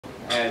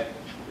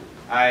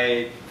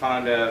I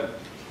found a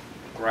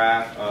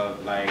graph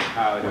of like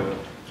how do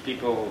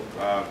people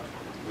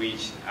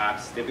reach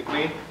apps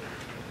typically,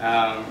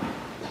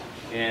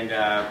 and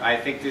I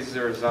think this is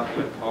a result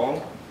of a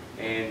poll.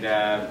 And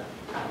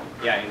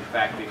yeah, in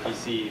fact, if you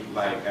see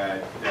like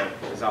the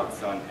results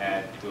don't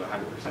add to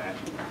 100%.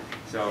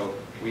 So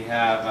we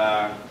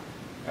have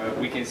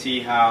we can see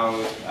how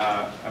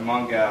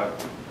among a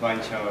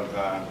bunch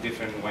of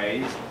different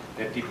ways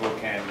that people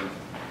can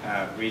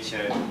reach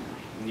a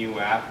new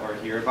app or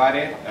hear about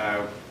it,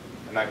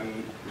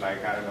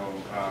 like I don't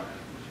know,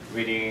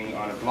 reading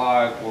on a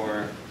blog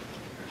or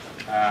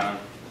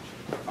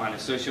on a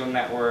social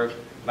network.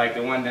 Like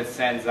the one that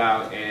stands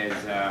out is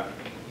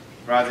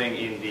browsing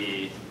in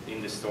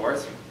the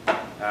stores,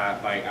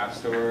 like App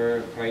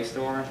Store, Play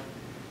Store.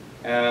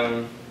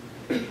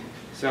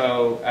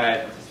 So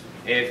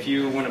if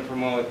you want to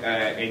promote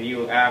a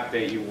new app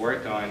that you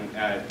worked on,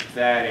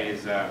 that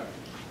is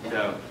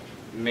the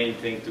main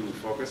thing to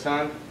focus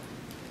on.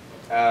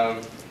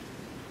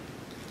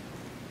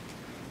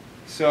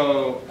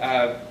 So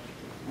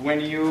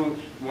when you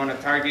want to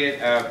target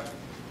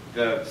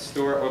the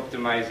store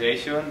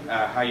optimization,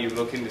 how you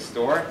look in the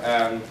store,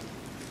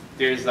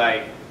 there's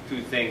like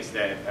two things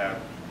that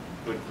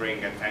would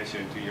bring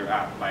attention to your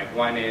app. Like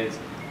one is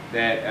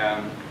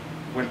that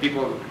when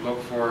people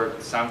look for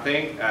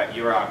something,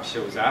 your app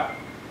shows up.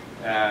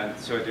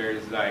 So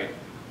there's like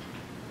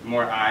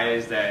more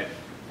eyes that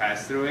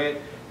pass through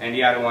it. And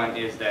the other one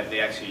is that they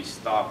actually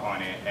stop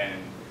on it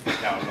and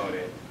download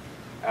it.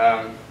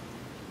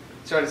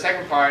 So the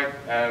second part,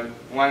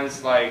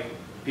 once like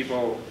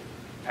people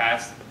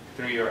pass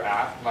through your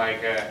app,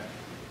 like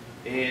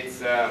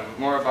it's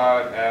more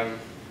about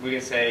we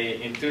can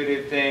say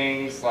intuitive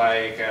things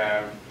like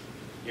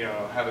you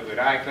know, have a good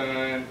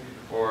icon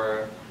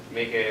or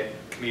make it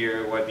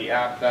clear what the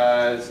app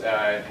does,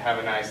 have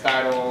a nice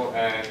title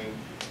and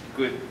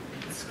good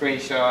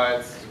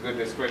screenshots, good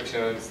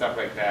description, stuff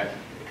like that.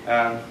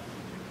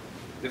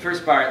 The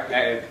first part,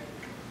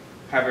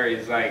 however,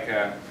 is like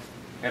a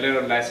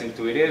little less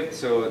intuitive,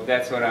 so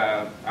that's what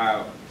I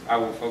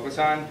will focus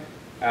on.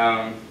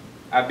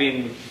 I've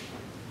been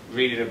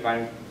reading a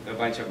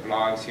bunch of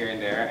blogs here and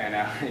there, and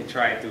I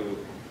try to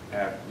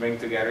bring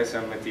together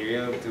some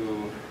material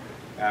to,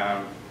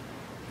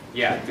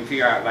 yeah, to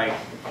figure out like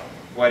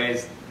what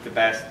is the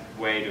best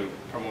way to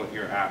promote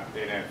your app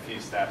in a few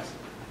steps.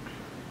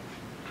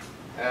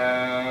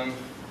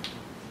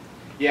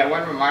 Yeah,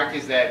 one remark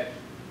is that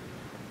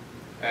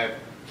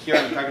here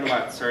I'm talking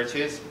about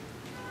searches.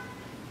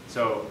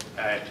 So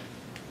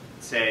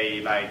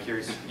say like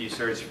you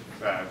search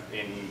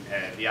in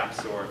the App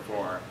Store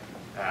for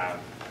I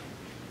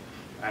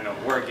don't know,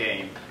 word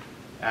game.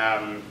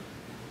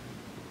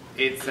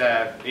 It's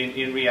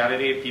in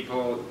reality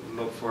people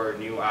look for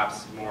new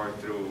apps more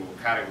through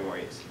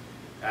categories,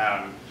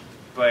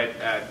 but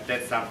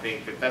that's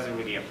something that doesn't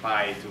really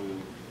apply to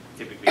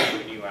typically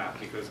to a new app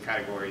because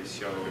categories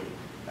show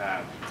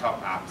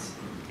top apps,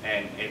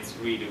 and it's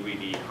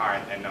really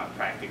hard and not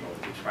practical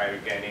to try to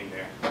get in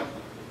there.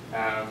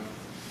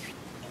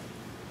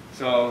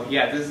 So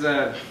yeah, this is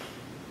a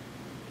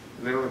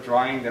little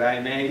drawing that I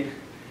made.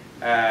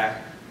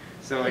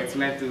 So it's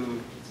meant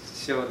to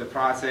show the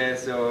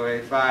process. So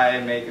if I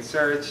make a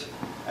search,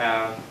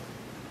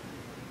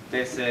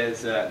 this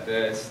is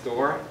the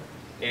store,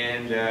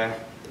 and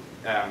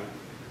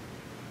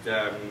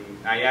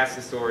I asked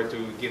the store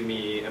to give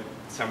me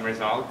some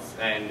results,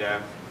 and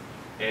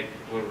it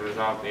will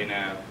result in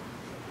a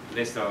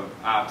list of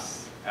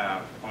apps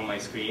on my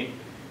screen.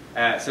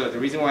 So the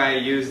reason why I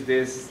use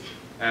this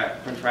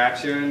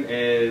contraption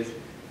is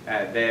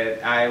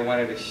that I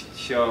wanted to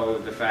show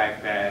the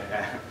fact that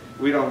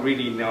we don't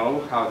really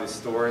know how the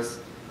stores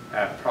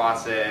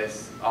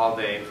process all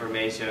the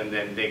information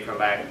that they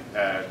collect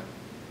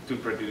to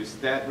produce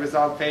that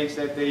result page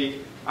that they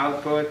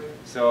output.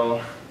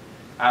 So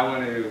I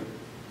wanted to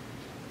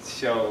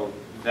show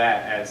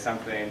that as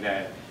something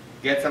that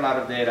gets a lot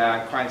of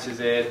data, crunches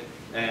it,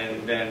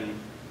 and then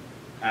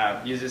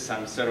uses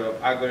some sort of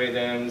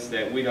algorithms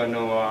that we don't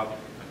know of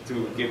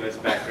to give us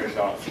back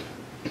results.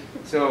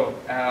 So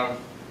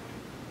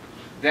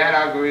that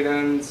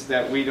algorithms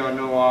that we don't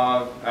know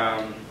of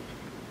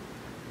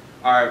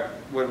are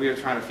what we are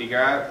trying to figure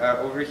out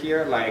over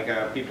here.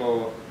 Like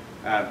people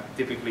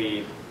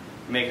typically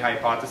make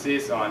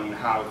hypotheses on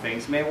how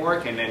things may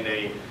work, and then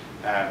they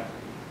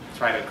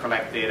try to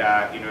collect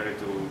data in order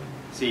to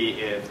see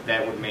if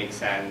that would make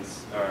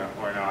sense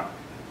or not.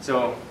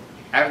 So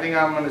everything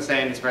I'm going to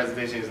say in this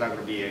presentation is not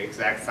going to be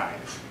exact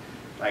science.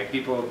 Like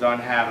people don't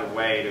have a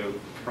way to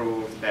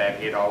prove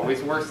that it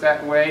always works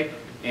that way,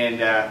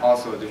 and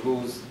also the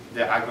rules,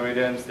 the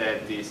algorithms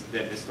that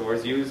the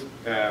stores use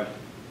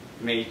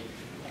may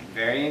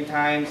vary in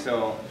time.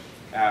 So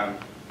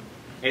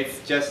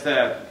it's just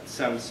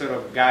some sort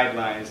of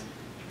guidelines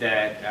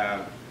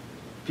that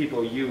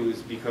people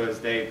use because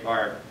they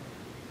are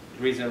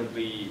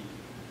reasonably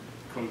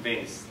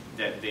convinced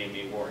that they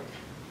may work.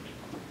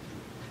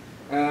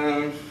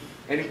 An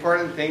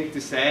important thing to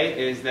say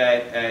is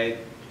that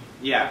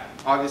yeah,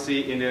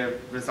 obviously in the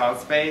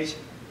results page,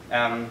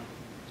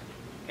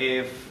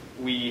 if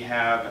we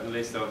have a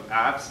list of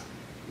apps,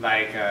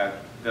 like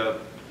the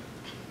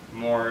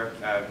more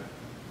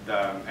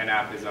an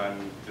app is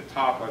on the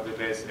top of the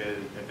list,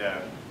 is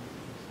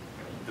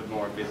the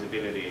more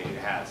visibility it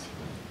has.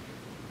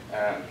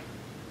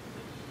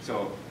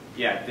 So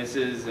yeah, this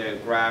is a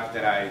graph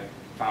that I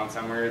found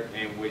somewhere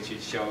in which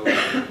it shows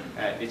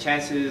the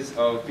chances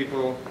of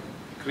people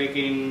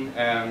clicking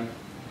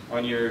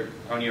on your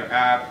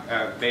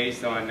app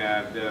based on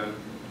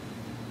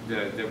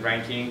the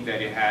ranking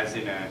that it has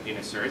in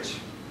a search.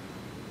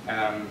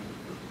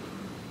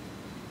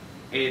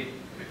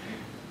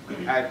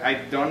 I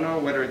don't know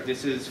whether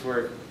this is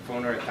for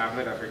phone or a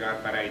tablet, I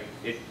forgot, but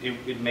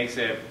it makes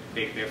a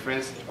big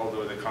difference,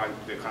 although the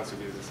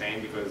concept is the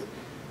same, because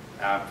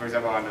for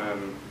example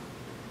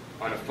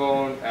on a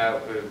phone,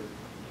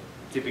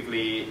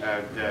 typically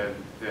the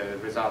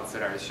results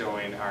that are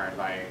showing are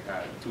like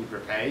 2 per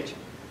page,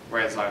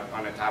 whereas like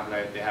on a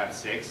tablet they have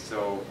 6.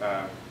 So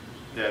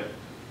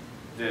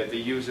the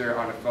user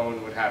on a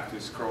phone would have to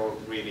scroll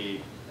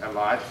really a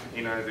lot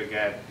in order to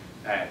get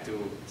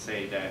to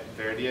say the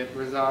 30th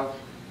result.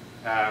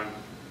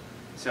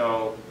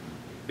 So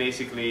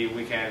basically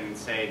we can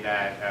say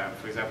that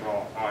for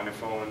example on a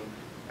phone,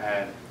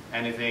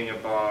 anything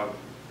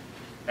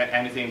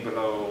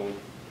below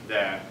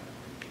the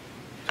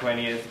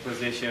 20th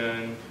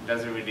position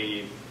doesn't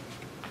really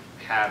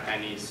have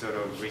any sort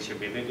of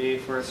reachability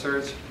for a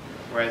search,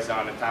 whereas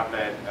on a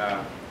tablet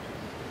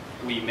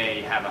we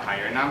may have a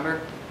higher number.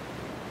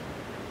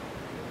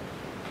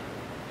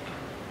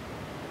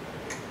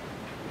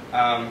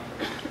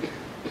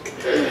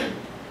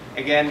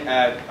 Again,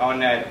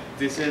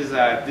 this is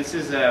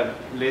a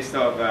list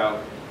of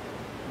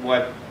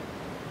what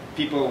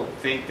people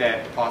think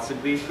that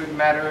possibly could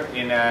matter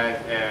in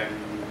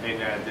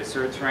the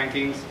search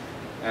rankings,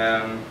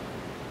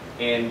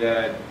 and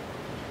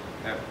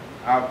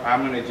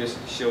I'm going to just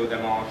show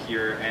them all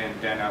here, and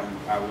then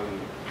I will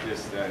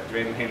just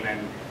drill in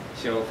and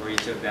show for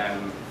each of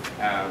them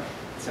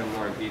some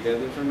more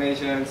detailed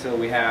information. So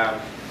we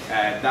have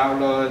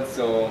downloads,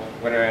 so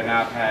whether an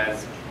app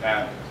has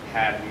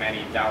had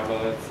many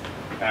downloads,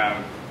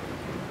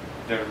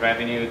 the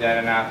revenue that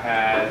an app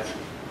has,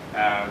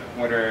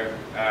 whether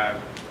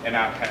an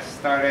app has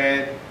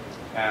started.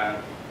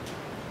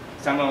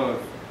 Some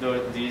of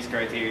these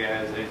criteria,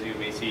 as you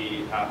may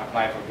see,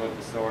 apply for both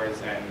the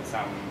stores, and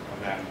some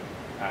of them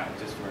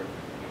just for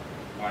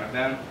one of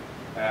them.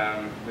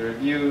 The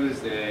reviews,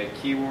 the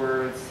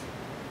keywords,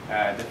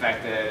 the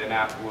fact that an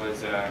app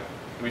was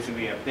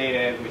recently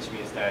updated, which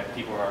means that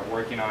people are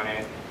working on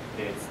it.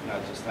 It's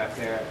not just left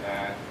there.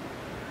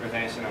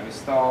 Retention of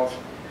installs,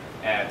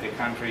 the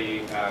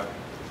country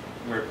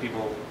where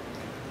people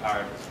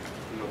are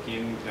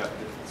looking,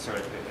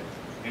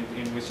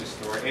 in which the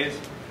store is.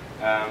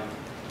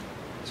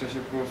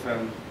 Social proof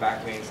and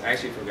backlinks. I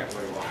actually forgot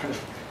what it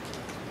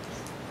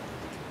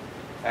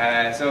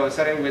was. So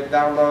starting with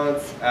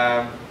downloads,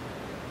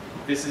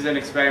 this is an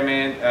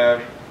experiment,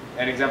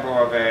 an example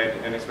of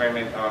an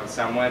experiment of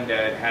someone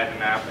that had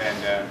an app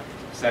and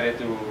started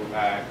to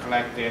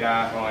collect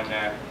data on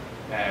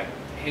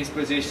his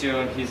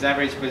position, his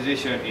average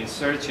position in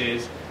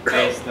searches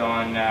based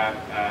on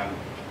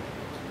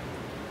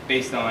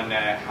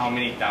how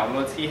many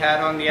downloads he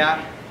had on the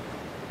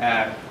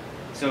app.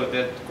 So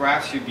the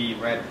graph should be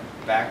read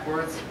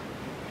backwards.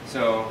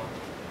 So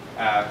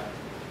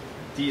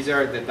these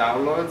are the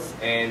downloads,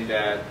 and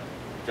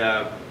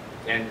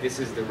this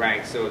is the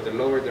rank. So the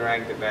lower the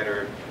rank, the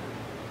better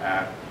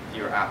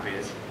your app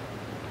is,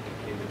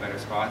 in the better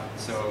spot.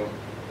 So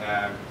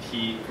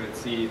he could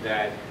see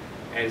that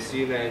as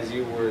soon as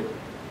you were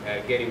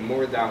getting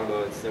more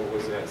downloads, there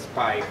was a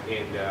spike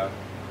in the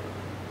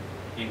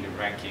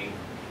ranking.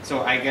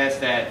 So I guess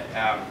that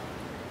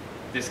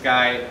this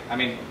guy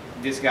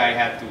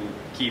had to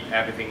keep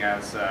everything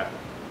else the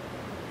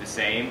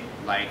same,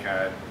 like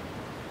the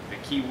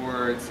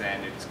keywords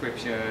and the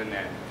description and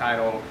the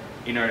title,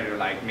 in order to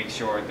like make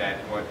sure that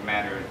what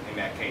mattered in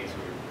that case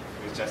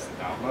was just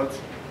the downloads.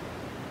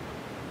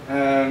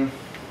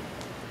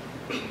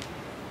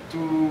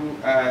 Two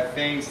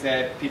things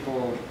that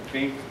people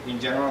think in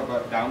general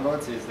about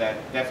downloads is that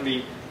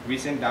definitely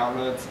recent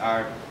downloads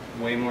are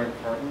way more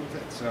important.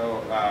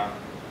 So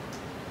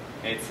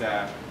it's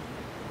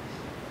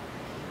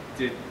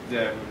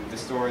the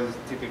stores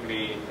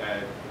typically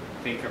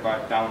think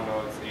about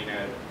downloads in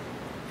a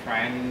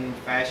trend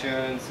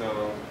fashion,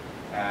 so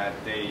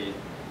they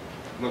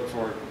look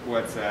for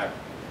what's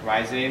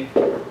rising.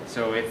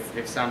 So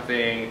if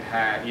something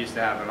used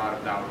to have a lot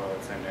of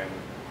downloads and then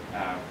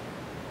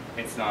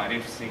it's not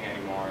interesting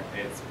anymore,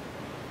 it's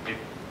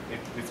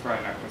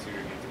probably not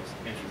considered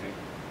interesting.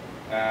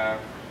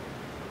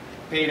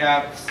 Paid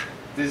apps.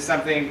 This is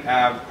something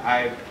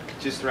I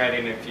just read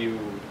in a few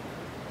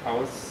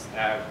posts,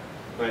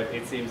 but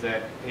it seems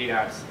that paid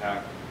apps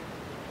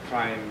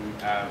climb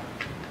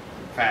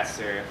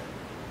faster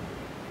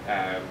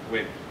as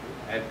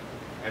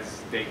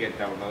they get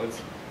downloads.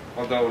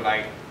 Although,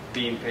 like,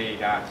 being paid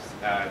apps,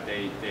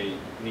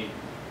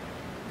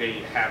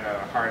 they have a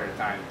harder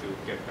time to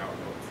get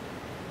downloads.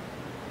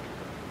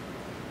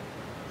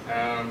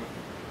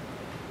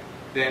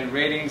 Then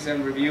ratings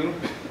and review.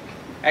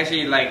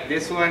 Actually, like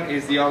this one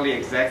is the only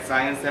exact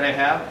science that I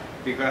have,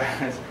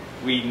 because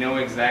we know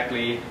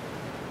exactly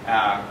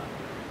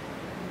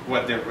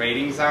what the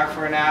ratings are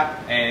for an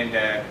app and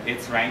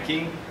its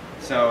ranking.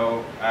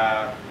 So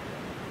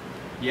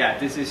yeah,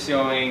 this is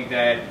showing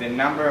that the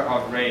number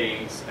of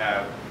ratings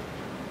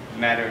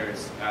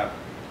matters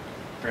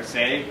per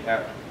se,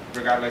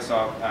 regardless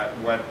of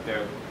what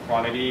the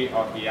quality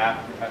of the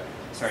app,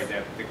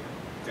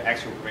 the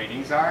actual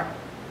ratings are.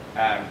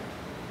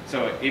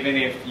 So even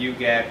if you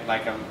get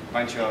like a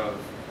bunch of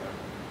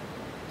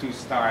 2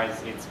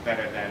 stars, it's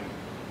better than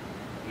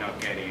not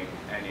getting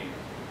any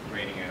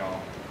rating at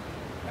all.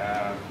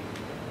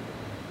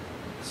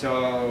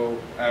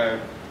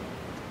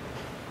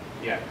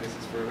 Yeah, this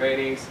is for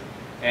ratings,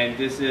 and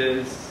this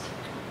is,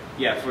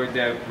 yeah, for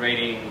the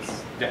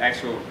ratings, the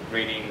actual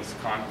ratings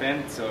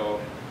content.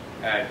 So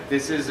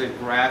this is a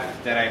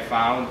graph that I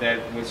found that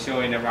was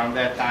showing around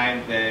that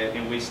time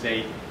in which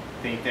they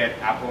think that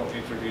Apple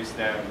introduced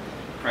the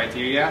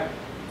criteria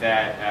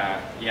that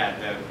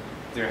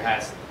there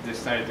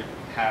started to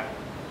have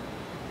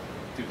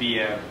to be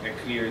a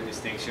clear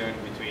distinction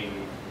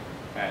between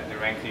the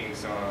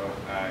rankings of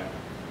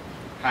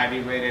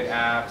highly rated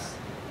apps,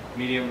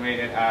 medium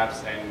rated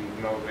apps,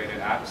 and low rated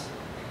apps.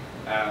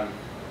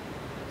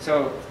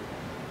 So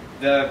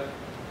the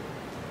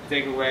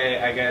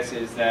takeaway, I guess,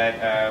 is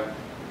that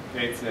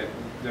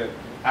the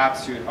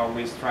apps should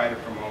always try to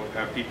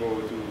promote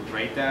people to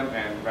rate them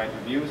and write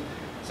reviews.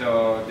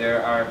 So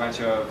there are a bunch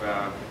of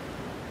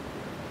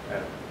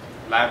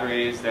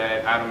libraries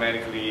that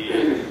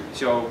automatically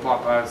show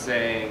pop-ups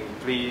saying,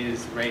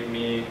 please rate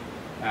me.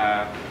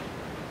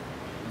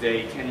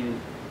 They can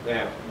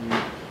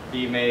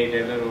be made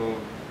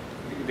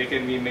they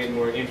can be made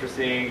more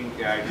interesting,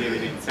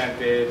 given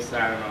incentives,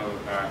 I don't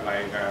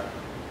know,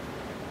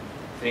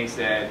 things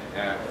that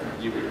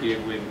you would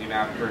give with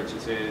in-app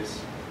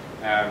purchases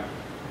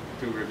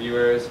to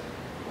reviewers.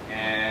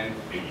 And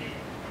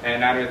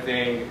another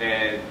thing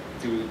that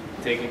to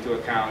take into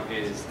account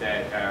is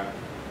that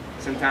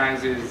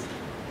sometimes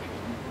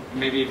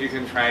maybe if you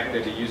can track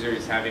that the user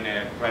is having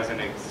a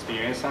pleasant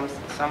experience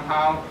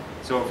somehow.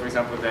 So for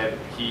example, that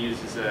he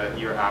uses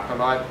your app a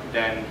lot,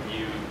 then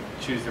you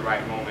choose the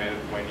right moment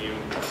when you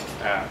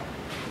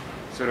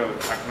sort of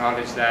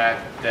acknowledge that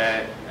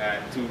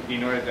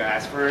in order to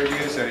ask for a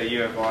review, so that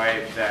you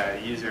avoid the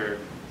user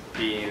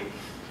being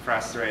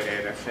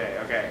frustrated and say,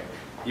 okay,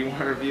 you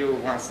want a review,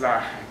 1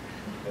 star.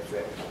 That's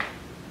it.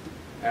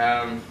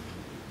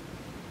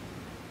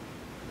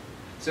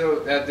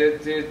 So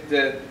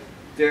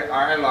there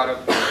are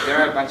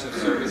a bunch of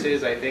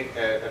services, I think,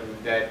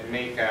 that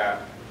make a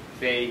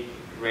fake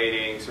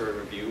rating sort of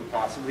review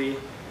possibly.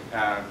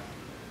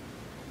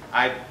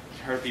 I've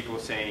heard people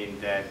saying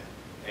that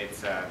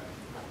it's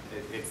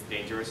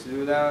dangerous to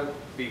do that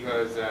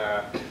because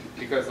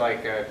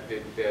like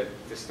the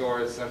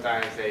stores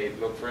sometimes they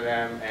look for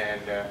them,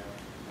 and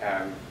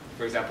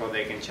for example,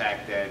 they can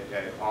check that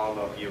all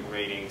of your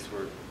ratings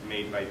were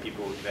made by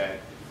people that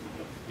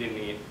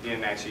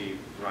didn't actually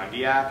run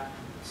the app.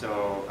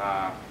 So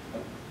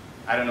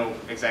I don't know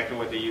exactly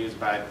what they use,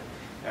 but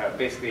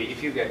basically,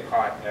 if you get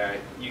caught,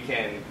 you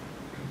can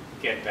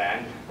get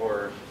banned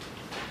or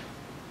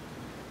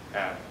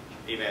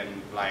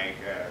even like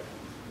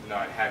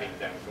not having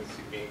them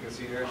being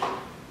considered.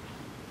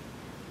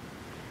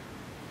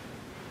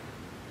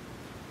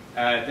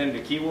 Then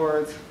the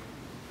keywords.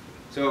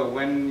 So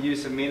when you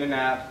submit an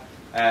app,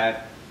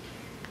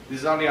 this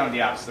is only on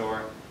the App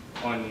Store.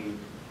 On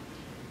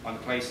the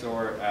Play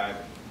Store,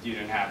 you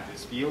don't have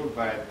this field,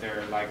 but there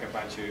are like a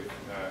bunch of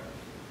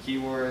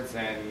keywords,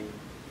 and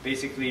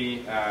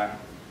basically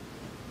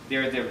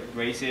they're the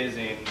races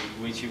in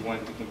which you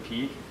want to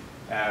compete.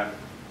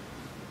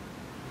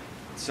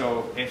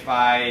 So if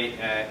I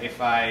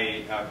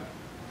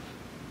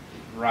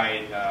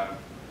write, I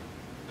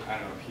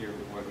don't know, here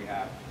what we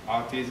have,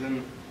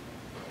 autism,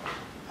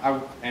 I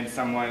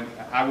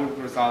would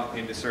result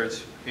in the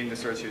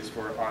searches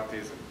for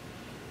autism,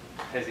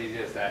 as easy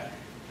as that.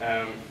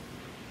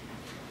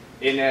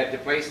 In the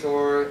Play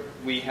Store,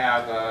 we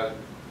have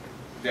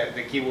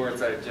the keywords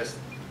that are just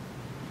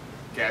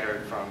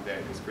gathered from the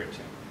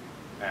description,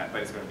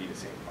 but it's going to be the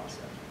same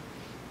concept.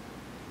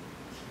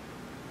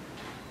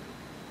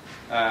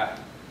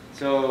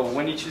 So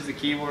when you choose a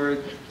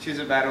keyword, choose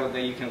a battle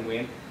that you can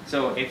win.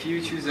 So if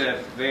you choose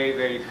a very,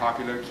 very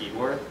popular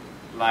keyword,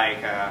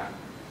 like, I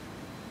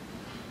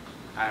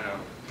don't know,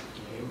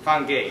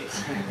 fun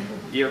games,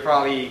 you're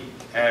probably,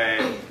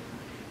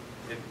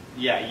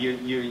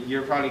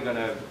 you're probably going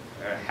to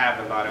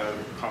have a lot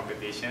of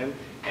competition,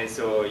 and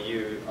so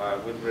you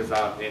would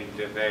result in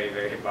the very,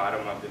 very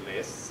bottom of the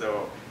list.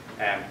 So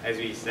as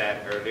we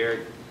said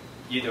earlier,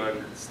 you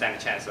don't stand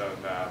a chance of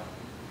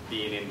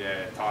being in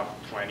the top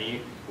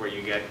 20 where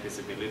you get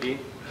visibility.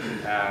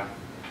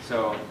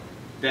 So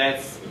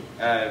that's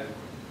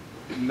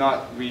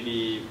not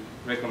really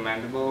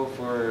recommendable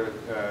for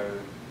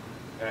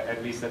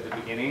at least at the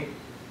beginning.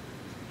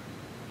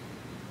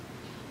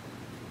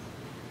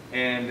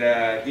 And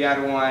the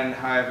other one,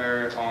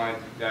 however, on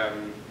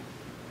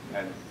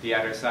the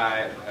other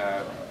side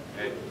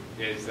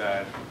is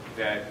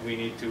that we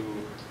need to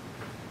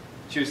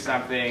choose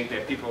something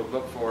that people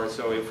look for.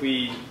 So if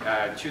we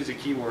choose a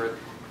keyword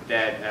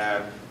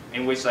that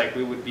in which like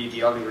we would be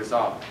the only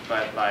result,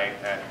 but like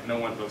no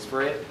one looks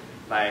for it,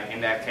 like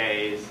in that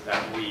case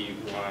we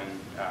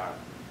won't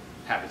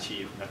have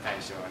achieved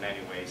attention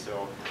anyway.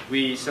 So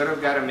we sort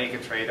of got to make a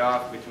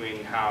trade-off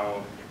between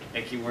how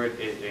a keyword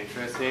is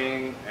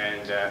interesting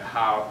and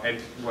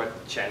what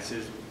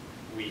chances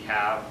we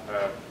have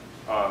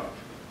of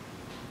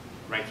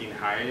ranking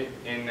high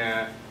in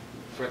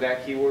for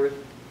that keyword.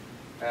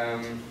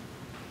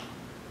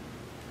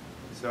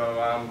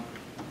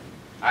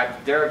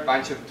 There are a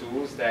bunch of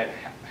tools that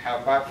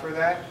help out for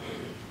that.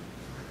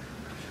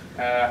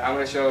 I'm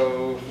going to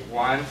show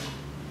one.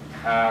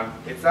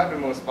 It's not the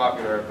most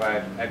popular,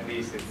 but at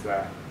least it's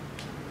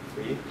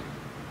free,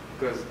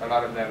 because a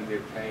lot of them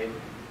did pay.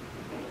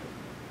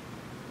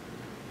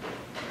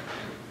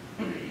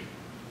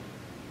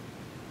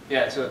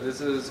 Yeah, so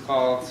this is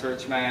called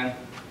Searchman.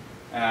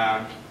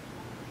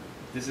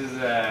 This is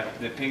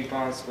the ping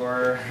pong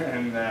score,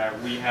 and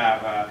we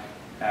have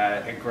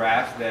a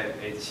graph that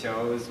it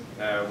shows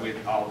with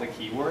all the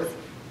keywords,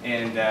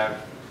 and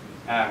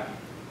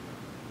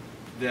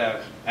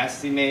the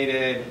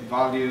estimated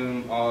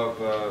volume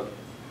of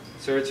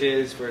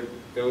searches for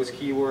those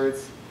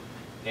keywords,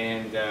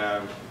 and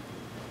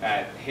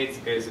hits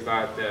is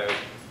about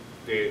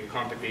the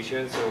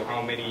competition, so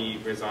how many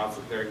results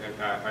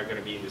are going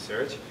to be in the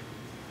search,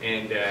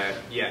 and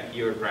yeah,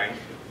 your rank.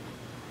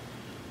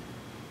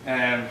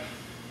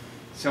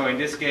 So in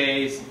this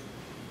case,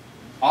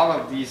 all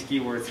of these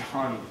keywords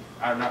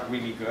are not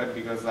really good,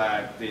 because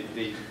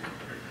they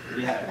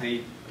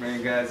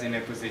bring us in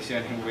a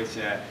position in which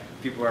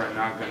people are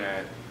not going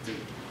to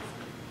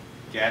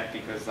get,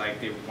 because like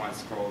they won't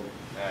scroll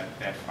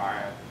that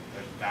far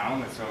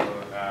down. So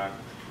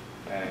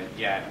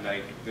yeah,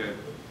 like the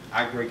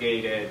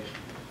aggregated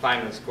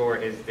final score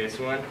is this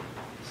one.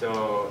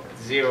 So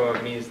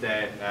 0 means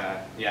that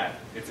yeah,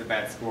 it's a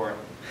bad score.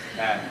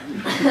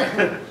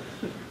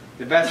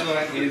 The best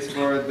one is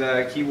for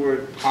the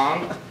keyword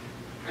Pong,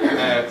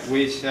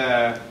 which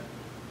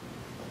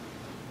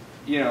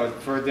you know,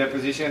 for the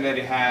position that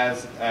it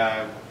has,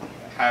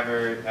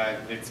 however,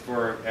 it's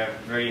for a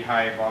very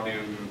high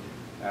volume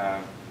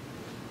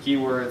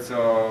keyword,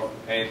 so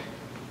it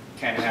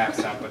can have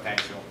some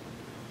potential.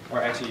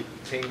 Or actually,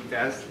 ping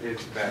test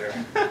is better.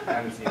 I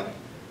haven't seen it.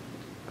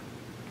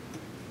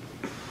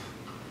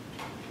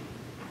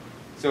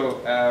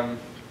 So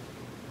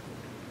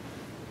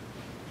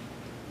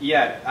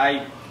yeah,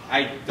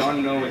 I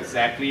don't know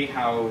exactly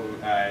how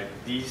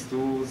these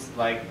tools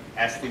like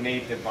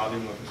estimate the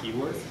volume of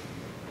keywords,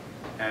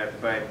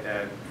 but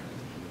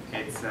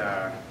it's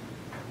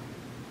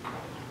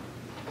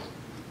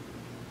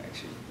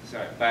actually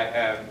sorry, but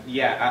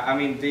yeah, I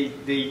mean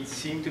they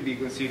seem to be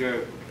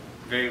considered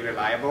very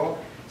reliable.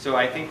 So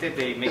I think that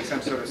they make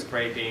some sort of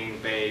scraping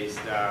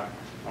based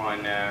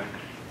on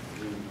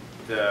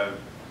the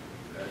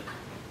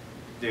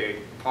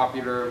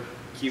popular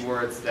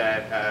keywords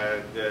that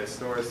the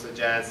stores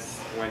suggest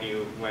when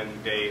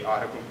they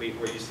autocomplete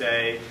what you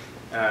say,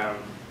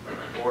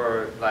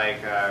 or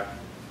like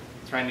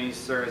trending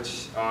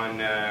search on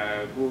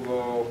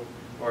Google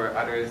or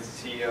other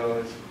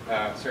SEOs,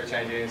 search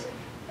engines.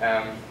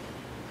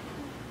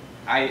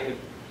 I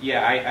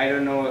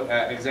don't know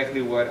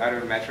exactly what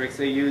other metrics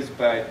they use,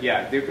 but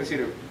yeah, they're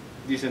considered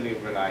decently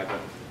reliable.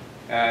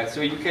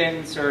 So you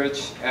can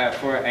search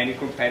for any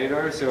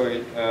competitor, so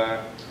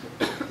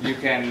you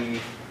can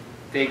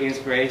take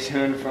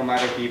inspiration from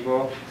other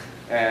people.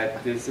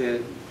 This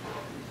is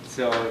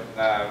so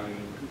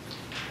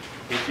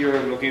if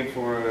you're looking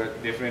for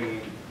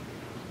different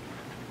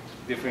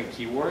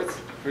keywords,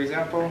 for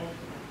example,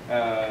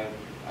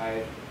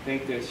 I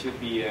think there should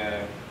be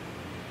a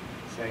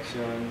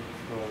section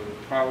for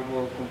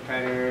probable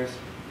competitors.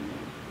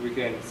 We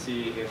can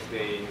see if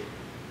they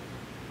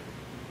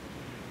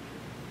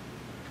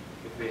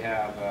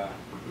have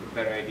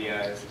better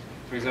ideas.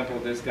 For example,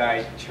 this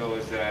guy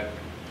chose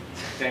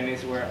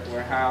tennis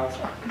warehouse,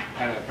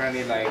 and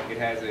apparently like it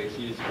has a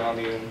huge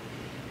volume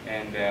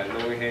and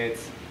lower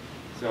hits.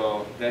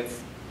 So that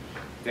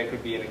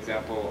could be an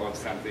example of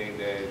something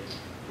that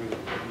we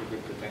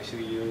could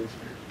potentially use.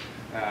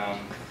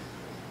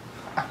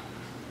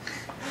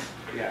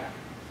 Yeah.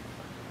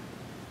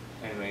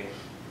 Anyway,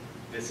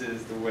 this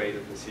is the way to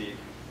proceed.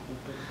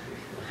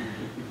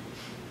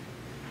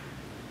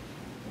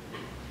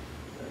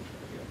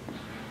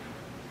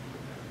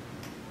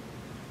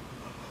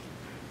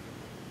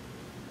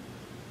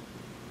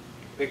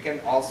 It can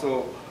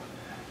also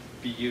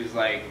be used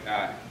like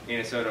in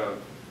a sort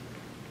of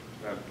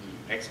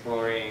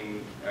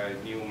exploring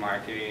new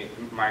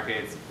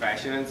markets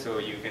fashion. So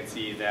you can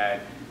see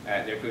that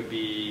there could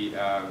be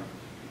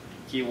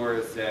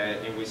keywords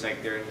in which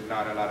like there are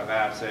not a lot of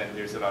apps and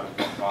there's a lot of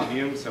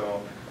volume.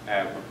 So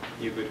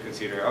you could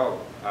consider, oh,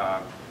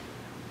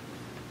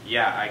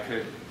 yeah, I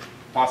could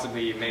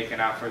possibly make an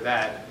app for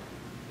that,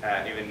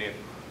 even if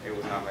it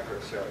was not my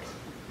first choice.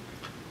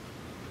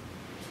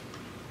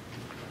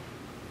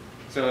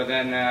 So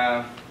then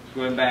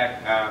going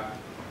back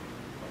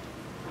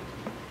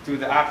to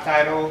the app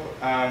title,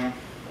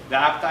 the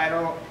app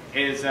title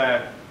is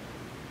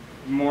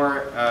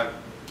more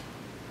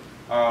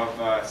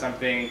of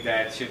something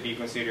that should be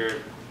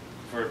considered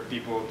for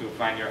people to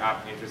find your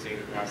app interesting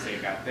once they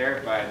got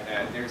there, but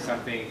there's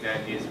something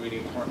that is really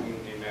important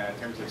in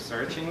terms of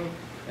searching.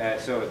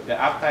 So the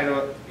app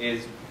title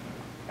is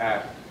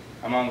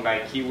among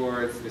like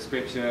keywords,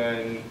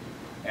 description,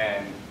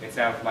 and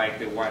itself like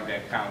the one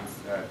that counts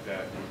the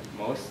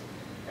most.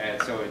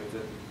 So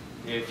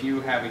if you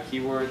have a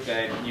keyword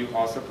that you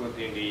also put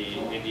in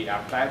the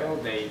app title,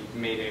 they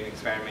made an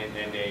experiment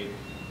and they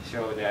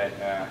show that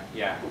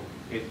yeah,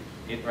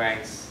 it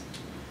ranks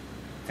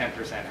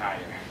 10%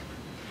 higher.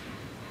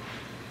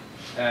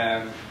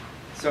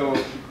 So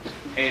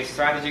a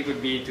strategy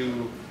could be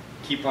to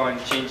keep on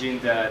changing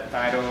the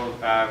title,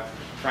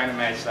 trying to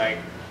match like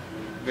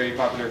very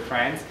popular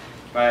trends.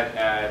 But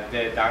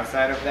the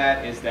downside of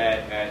that is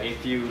that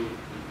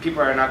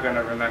people are not going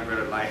to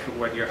remember like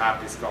what your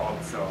app is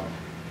called. So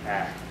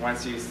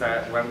once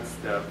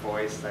the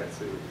voice starts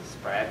to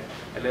spread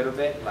a little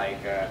bit,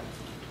 like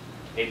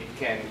it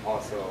can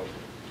also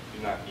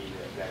not be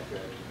that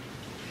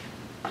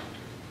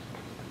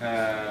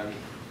good.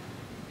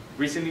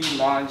 Recently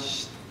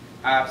launched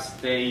apps,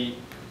 they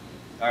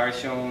are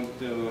shown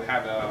to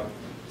have a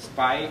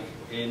spike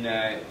in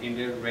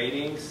their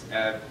ratings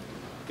that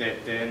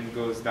then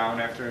goes down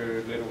after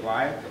a little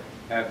while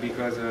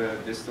because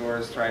the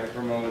stores try to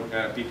promote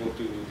people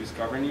to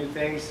discover new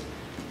things.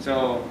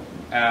 So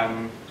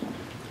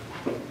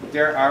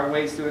there are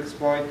ways to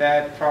exploit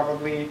that.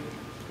 Probably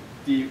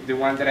the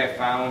one that I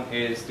found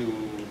is to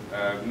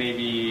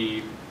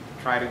maybe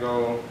try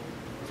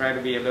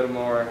to be a little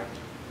more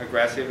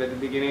aggressive at the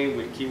beginning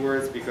with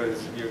keywords,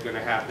 because you're going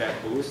to have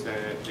that boost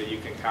that you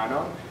can count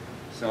on.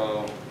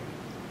 So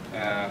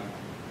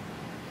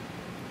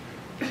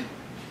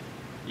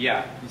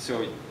yeah,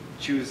 so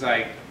choose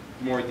like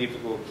more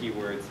difficult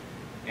keywords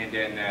and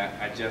then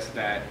adjust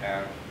that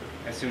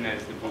as soon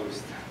as the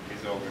boost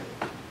is over.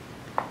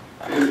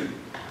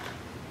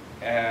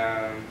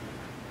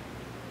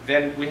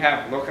 Then we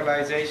have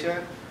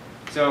localization.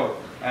 So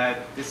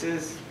this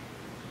is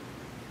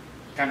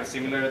kind of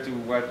similar to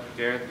what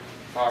Derek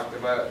talked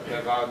about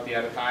the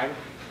other time.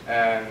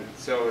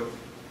 So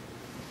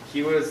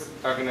he was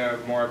talking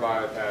more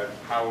about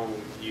how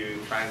you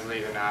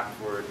translate an app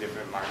for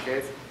different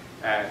markets.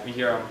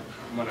 Here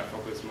I'm going to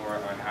focus more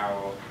on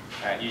how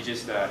you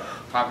just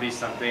publish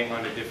something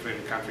on a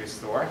different country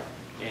store,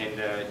 and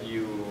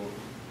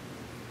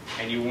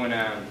you want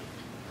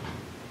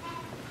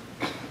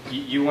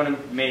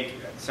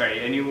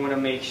to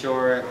make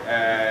sure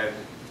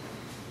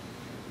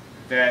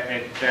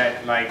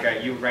that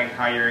like you rank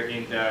higher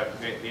in the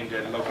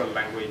local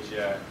language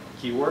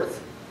keywords.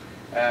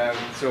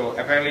 So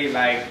apparently,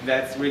 like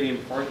that's really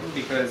important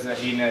because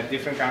in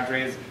different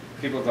countries,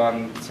 people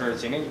don't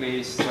search in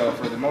English. So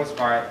for the most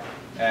part,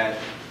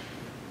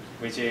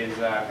 which is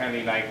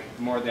apparently like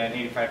more than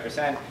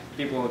 85%,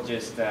 people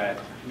just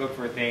look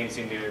for things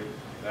in their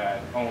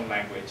own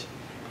language.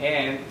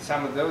 And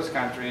some of those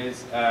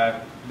countries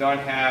don't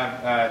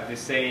have the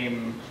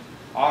same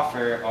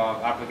offer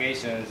of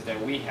applications that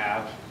we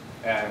have.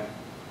 I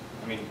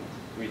mean,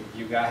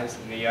 you guys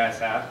in the US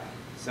have.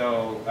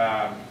 So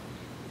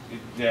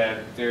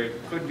there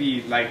could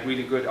be like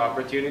really good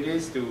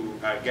opportunities to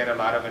get a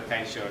lot of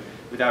attention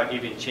without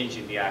even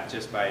changing the app,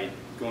 just by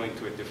going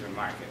to a different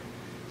market.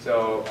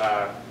 So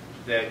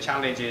the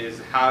challenge is,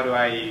 how do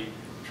I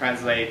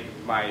translate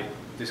my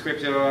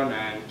description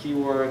and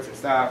keywords and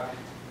stuff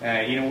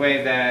in a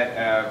way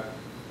that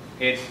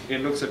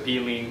it looks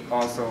appealing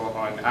also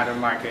on other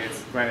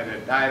markets,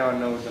 granted that I don't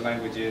know the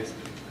languages.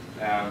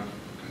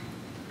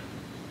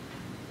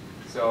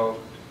 So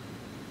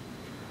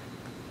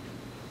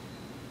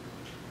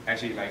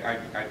actually, like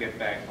I get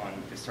back on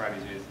the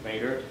strategies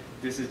later.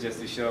 This is just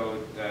to show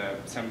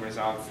some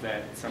results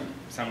that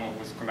someone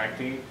was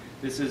collecting.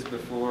 This is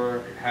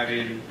before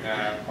having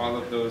all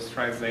of those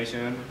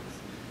translations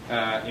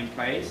in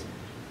place.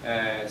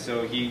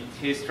 So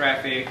his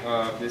traffic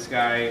of this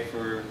guy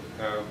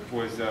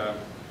was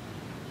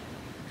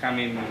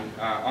coming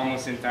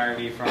almost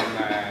entirely from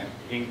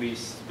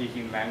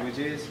English-speaking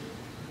languages.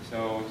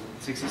 So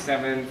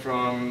 67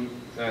 from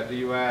the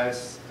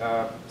US,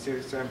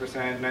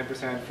 67%,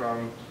 9%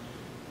 from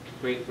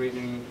Great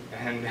Britain,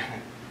 and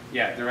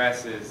yeah, the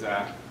rest is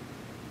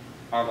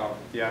all of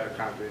the other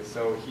countries.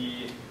 So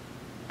he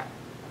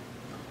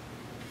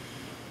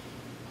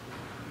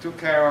took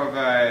care of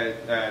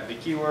the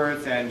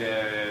keywords and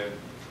the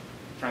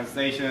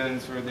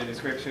translations for the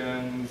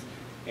descriptions,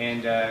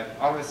 and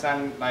all of a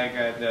sudden, like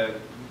the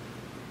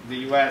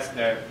US,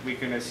 that we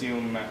can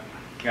assume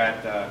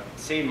got the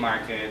same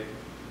market,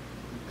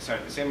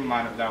 the same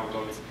amount of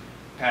downloads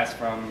passed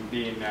from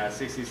being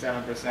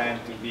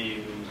 67% to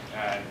being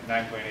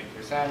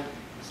 9.8%.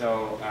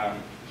 So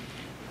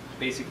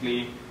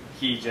basically,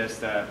 he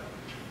just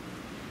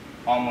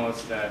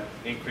almost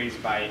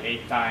increased by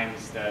 8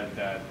 times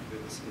the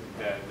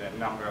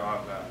number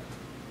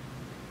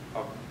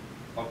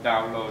of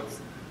downloads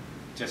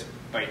just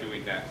by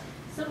doing that.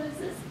 So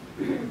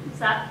is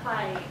that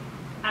by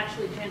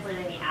actually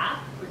translating the app,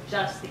 or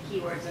just the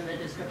keywords in the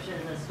description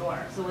in the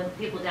store? So when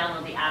people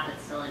download the app,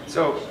 it's still in English?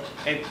 So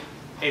it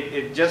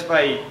just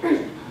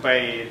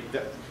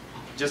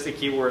just the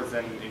keywords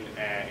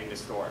in the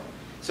store.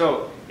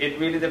 So it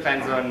really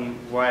depends on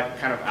what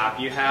kind of app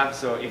you have.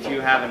 So if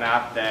you have an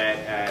app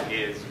that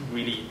is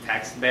really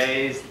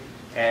text-based,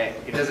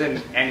 it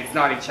doesn't, and it's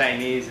not in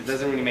Chinese, it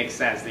doesn't really make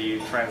sense that you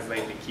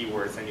translate the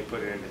keywords and you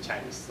put it in the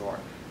Chinese store.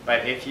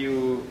 But if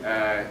you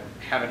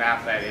have an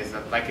app that is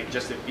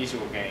just a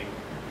visual game,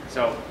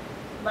 so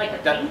like a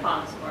ping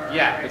pong score.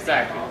 Yeah,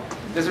 exactly.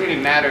 It doesn't really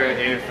matter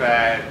if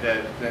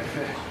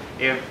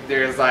if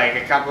there's like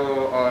a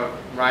couple of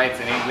rights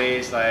in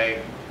English,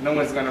 like no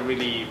one's gonna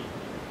really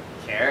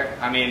care.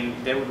 I mean,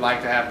 they would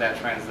like to have that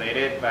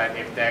translated, but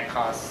if that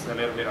costs a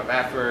little bit of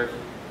effort,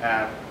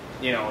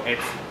 you know,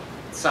 it's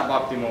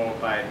suboptimal,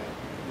 but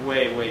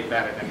way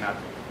better than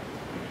nothing.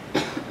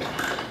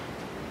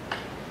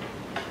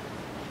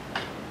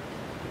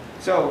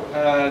 So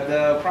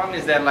the problem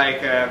is that,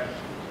 like,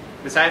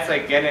 besides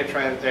like getting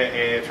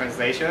a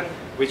translation,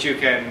 which you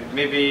can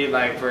maybe,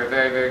 like, for a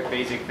very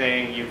basic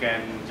thing, you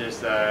can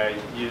just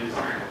use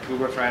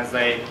Google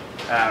Translate,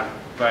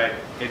 but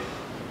it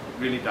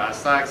really does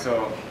suck.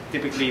 So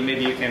typically,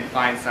 maybe you can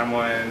find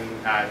someone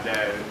that,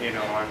 you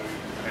know, on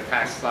a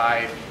tax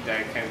site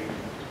that can,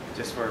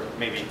 just for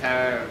maybe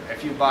a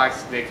few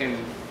bucks, they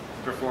can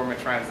perform a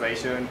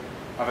translation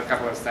of a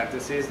couple of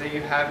sentences that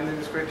you have in the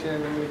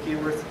description and the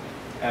keywords.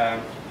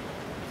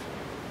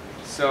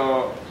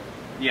 So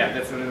yeah,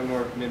 that's a little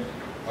more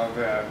of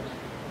a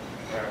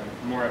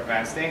more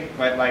advanced thing.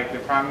 But like the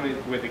problem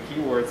with the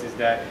keywords is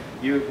that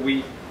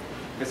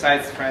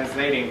besides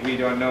translating, we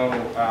don't know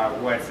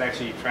what's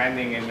actually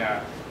trending in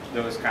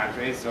those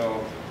countries.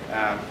 So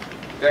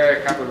there are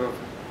a couple of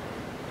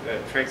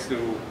tricks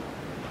to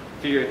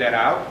figure that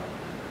out.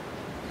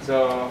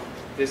 So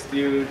this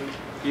dude,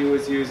 he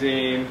was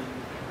using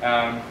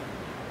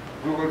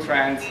Google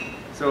Trends.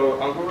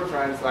 So on Google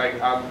Trends, like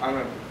I'm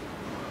gonna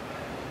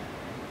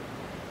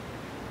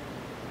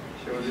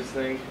show this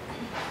thing.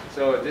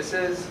 So this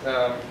is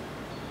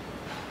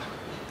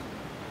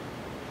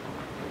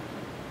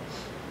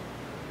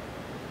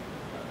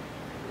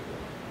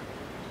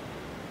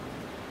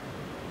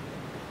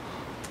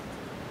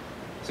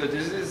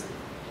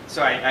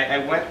so I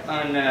went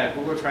on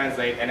Google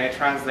Translate and I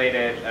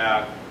translated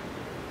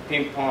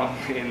ping pong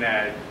in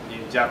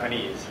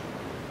Japanese,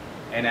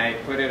 and I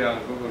put it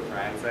on Google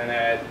Trends, and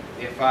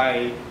if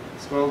I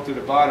scroll to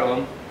the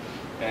bottom,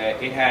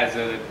 it has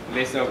a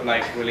list of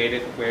like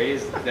related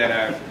queries that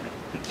are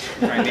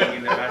trending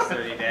in the last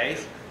 30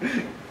 days.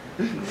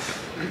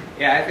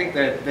 Yeah, I think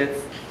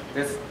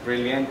that's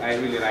brilliant. I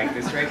really like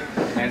this trick.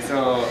 And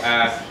so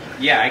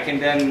yeah, I can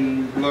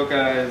then look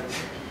at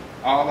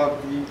all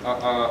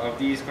of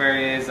these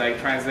queries, I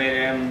translate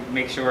them,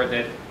 make sure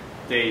that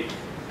they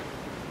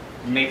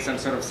make some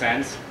sort of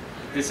sense.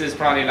 This is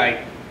probably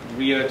like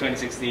Rio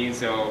 2016,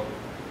 so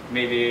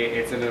maybe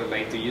it's a little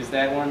late to use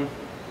that one.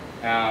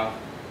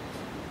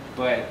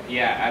 But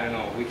yeah, I don't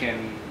know. We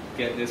can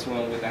get this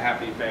one with a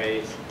happy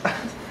face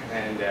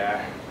and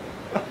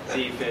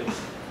see if it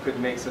could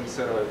make some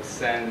sort of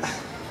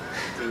sense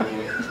to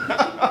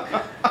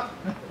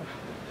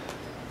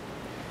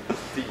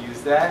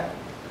use that.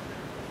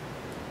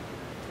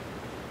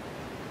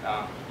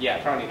 Yeah,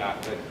 probably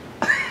not, but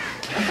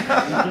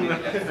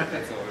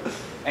that's over.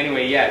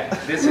 Anyway, yeah,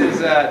 this is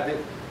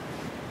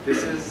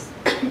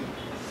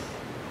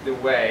the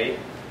way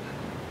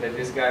that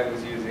this guy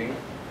was using,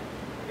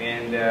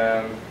 and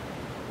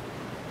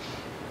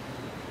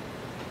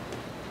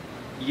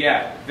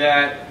yeah,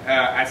 that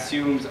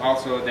assumes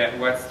also that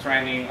what's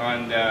trending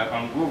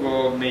on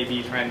Google may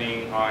be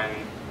trending on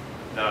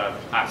the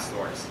app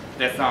stores.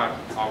 That's not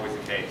always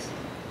the case,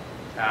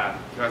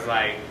 because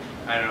like,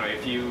 I don't know,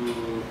 if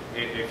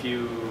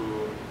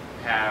you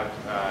have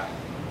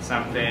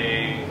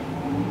something,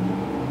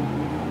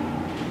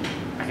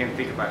 I can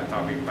think about a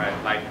topic, but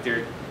like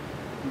there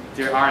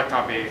are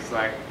topics,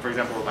 like for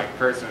example, like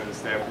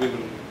persons that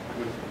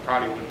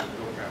probably wouldn't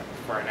look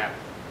for an app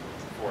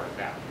for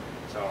that.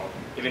 So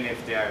even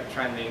if they are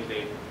trending,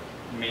 they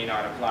may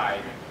not apply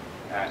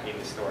in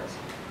the stores.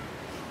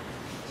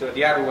 So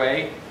the other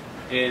way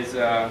is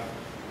to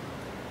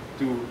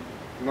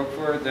look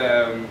for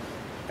the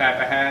type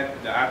ahead,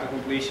 the auto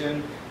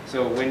completion.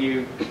 So when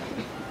you,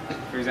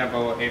 for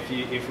example,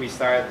 if we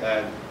start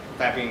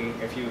typing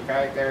a few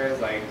characters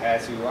like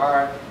as you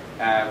are,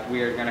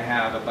 we are going to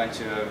have a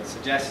bunch of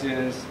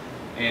suggestions,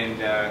 and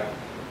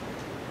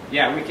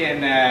yeah, we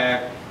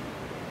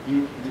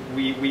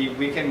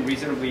can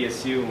reasonably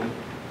assume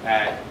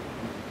that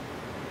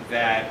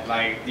that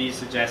like these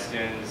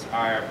suggestions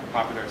are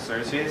popular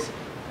searches.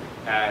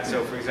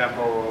 So for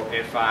example,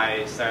 if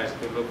I start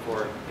to look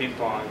for ping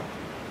pong,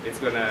 it's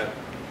gonna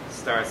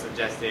start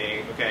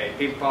suggesting, okay,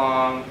 ping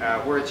pong,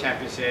 world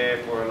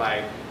championship, or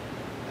like,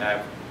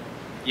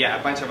 yeah,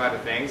 a bunch of other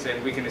things,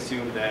 and we can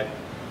assume that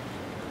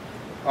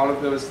all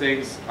of those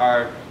things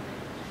are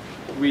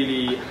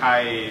really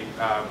high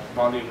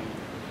volume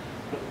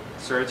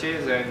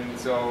searches, and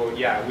so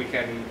yeah, we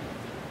can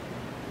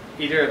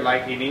either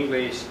like in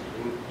English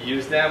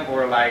use them,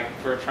 or like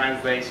for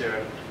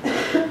translation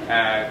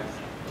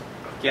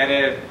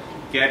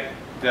get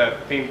the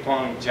ping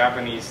pong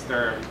Japanese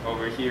term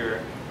over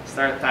here,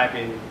 start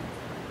typing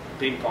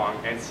ping pong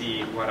and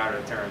see what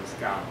other terms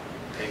come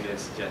in the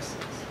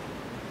suggestions.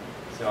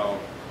 So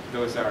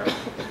those are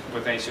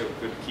potential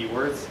good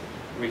keywords.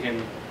 We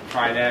can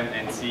try them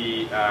and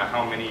see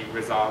how many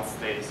results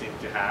they seem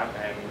to have,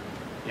 and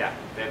yeah,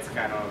 that's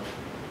kind of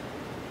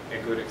a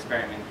good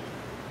experiment.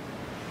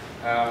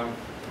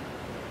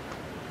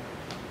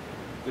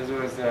 This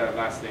was the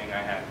last thing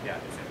I had. Yeah,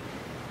 that's it.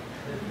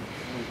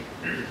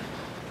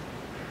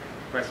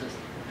 Questions?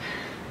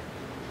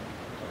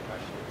 One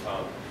question.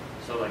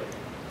 So like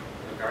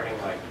regarding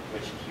like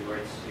which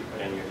keywords you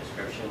put in your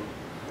description,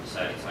 you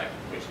said it's like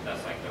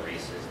that's like the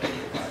races that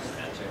you want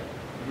to enter.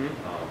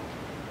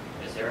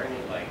 Mm-hmm. Is there any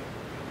like,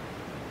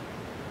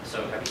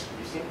 so have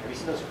you seen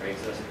those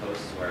Craigslist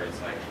posts where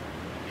it's like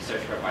you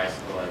search for a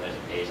bicycle and there's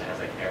a page that has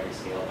like every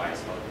single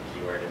bicycle with a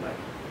keyword and like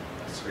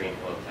a screen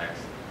full of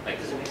text? Like,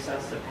 does it make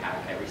sense to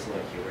pack every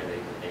single keyword that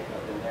you can think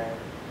of in there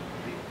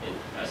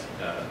as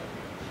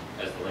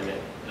the limit,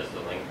 does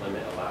the length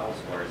limit allows,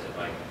 or is it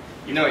like?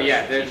 No,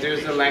 yeah,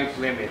 there's a length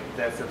limit.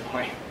 That's the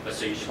point. But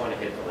so you just want to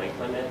hit the length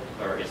limit,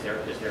 or is there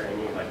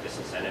any like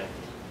disincentive,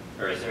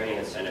 or is there any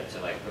incentive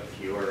to like put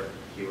fewer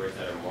keywords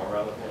that are more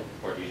relevant,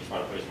 or do you just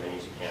want to put as many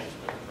as you can, just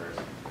put the first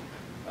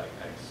like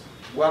X?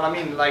 Well, I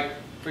mean, like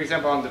for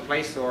example, on the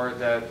Play Store,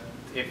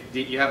 if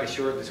you have a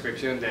short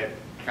description that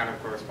kind of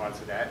corresponds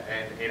to that,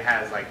 and it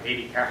has like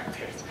 80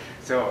 characters,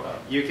 so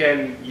you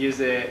can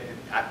use it.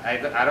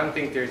 I don't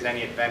think there's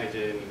any advantage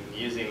in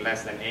using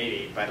less than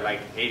 80, but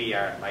like 80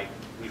 are like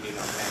really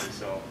not many.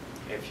 So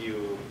if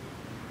you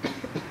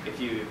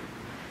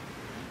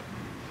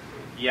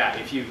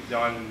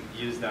don't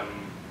use them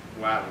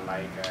well,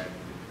 like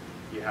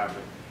you have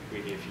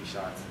really a few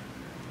shots.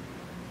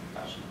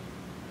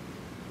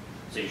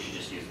 So you should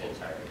just use the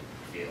entire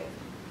field.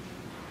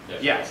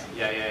 Yes,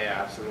 yeah,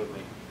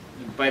 absolutely.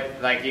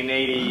 But like in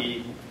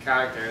 80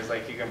 characters,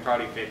 like you can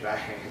probably fit that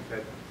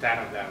 10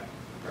 of them.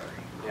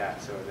 Yeah,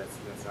 so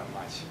that's not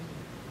much.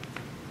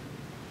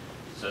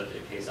 So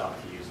it pays off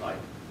to use like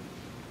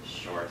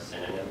short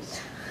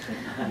synonyms.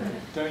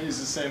 Don't use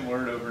the same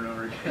word over and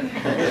over again.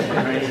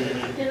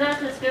 In that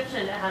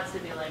description, it has to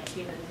be like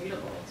human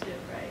readable too,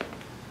 right?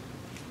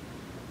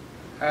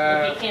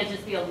 Like it can't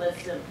just be a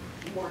list of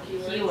more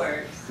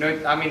keywords.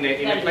 No, I mean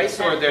in the Play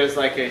Store there's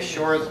like a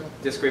short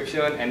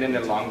description and then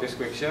a long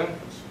description.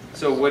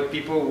 So what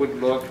people would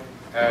look,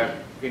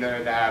 in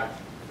order to have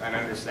an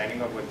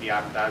understanding of what the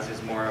app does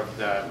is more of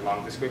the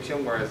long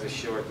description, whereas the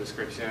short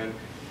description,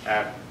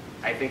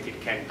 I think it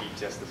can be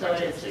just a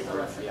bunch of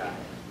keywords. Yeah.